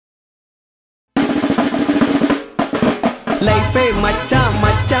லைஃபே மச்சான்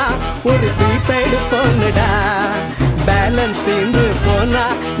மச்சான் ஒரு ப்ரீபெய்டு போனுடா. பேலன்ஸ் தீர்ந்து போனா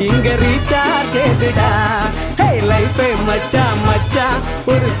இங்க ரீசார்ஜ் ஏதுடா. ஹே லைஃபே மச்சான் மச்சான்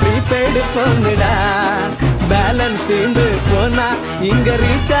ஒரு ப்ரீபெய்டு போனுடா. பேலன்ஸ் தீர்ந்து போனா இங்க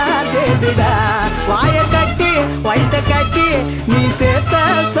ரீசார்ஜ் ஏதுடா. வாய கட்டி வயித்த கட்டி நீ சேர்த்த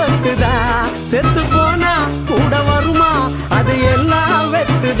சொத்துதா. செத்து போனா கூட வருமா அது எல்லாம்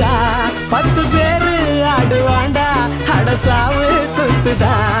வெத்துதா. 10 பேரு ஆடுவாண்டா அடசாவு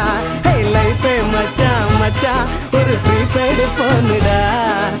குத்துதா. ஹே லைஃபே மச்சான் மச்சான் ஒரு ப்ரீபெய்டு போனுடா.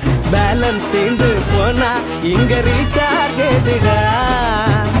 பேலன்ஸ் தீர்ந்து போனா இங்க ரீசார்ஜ் ஏதுடா.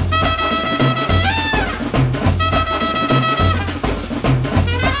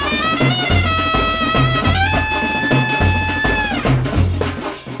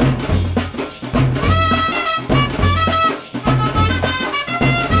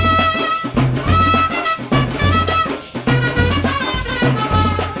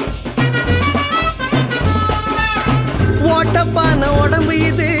 ஓட்டப்பான உடம்பு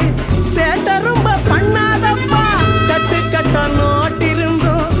இது சேட்ட ரொம்ப பண்ணாதப்பா. கட்டு கட்ட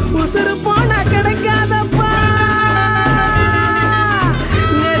நோட்டிருந்தும் உசுறு போனா கிடைக்காதப்பா.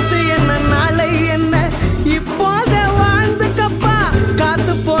 நேத்து என்ன நாளை என்ன இப்போத வாழ்ந்துக்கப்பா.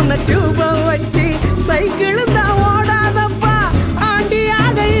 காத்து போன டியூப வச்சு சைக்கிள் தான் ஓடாதப்பா.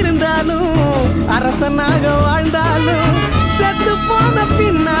 ஆண்டியாக இருந்தாலும் அரசனாக வாழ்ந்தாலும் செத்து போன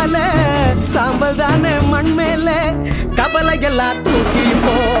பின்னால சாம்பல் தானே மண் மேல. கவலையெல்லாம் தூக்கி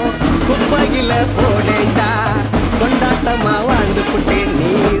போ குப்பையில போடேண்டா. கொண்டாட்டமா வாழ்ந்து புட்டே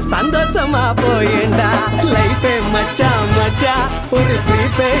நீ சந்தோஷமா போயேண்டா. லைஃபே மச்சான் மச்சான் ஒரு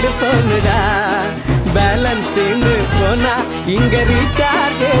ப்ரீபெய்டு போனுடா. பேலன்ஸ் தீர்ந்து போனா இங்க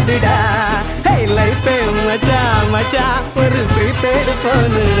ரீசார்ஜ் ஏதுடா. ஹே லைஃபே மச்சான் மச்சான் ஒரு ப்ரீபெய்டு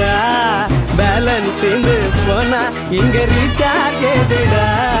போனுடா. பேலன்ஸ் தீர்ந்து போனா இங்க ரீசார்ஜ் ஏதுடா.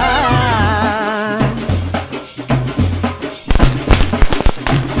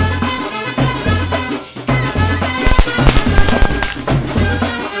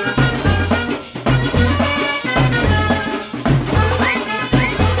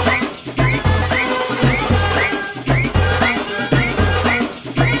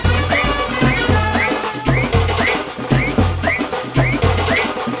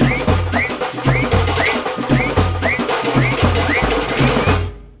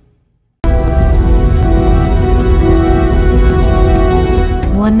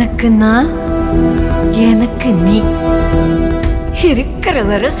 உனக்கு நான் எனக்கு நீ இருக்கிற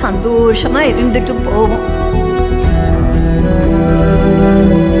வரை சந்தோஷமா இருந்துட்டு போவோம்.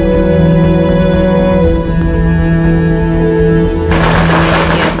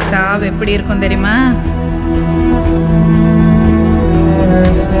 சாவு எப்படி இருக்கும் தெரியுமா?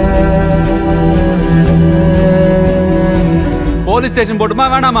 போலீஸ் ஸ்டேஷன் போட்டுமா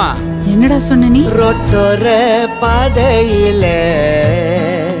வேணாமா? என்னடா சொன்ன நீ? ரோட்டோர பாதையில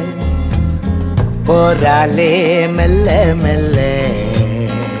போராளே மெல்ல மெல்ல.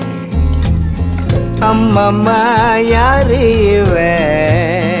 அம்மம்மா யாரு இவ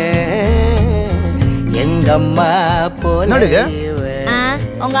எங்கம்மா போல.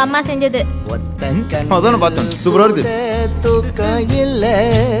 உங்க அம்மா செஞ்சது தூக்கம் இல்ல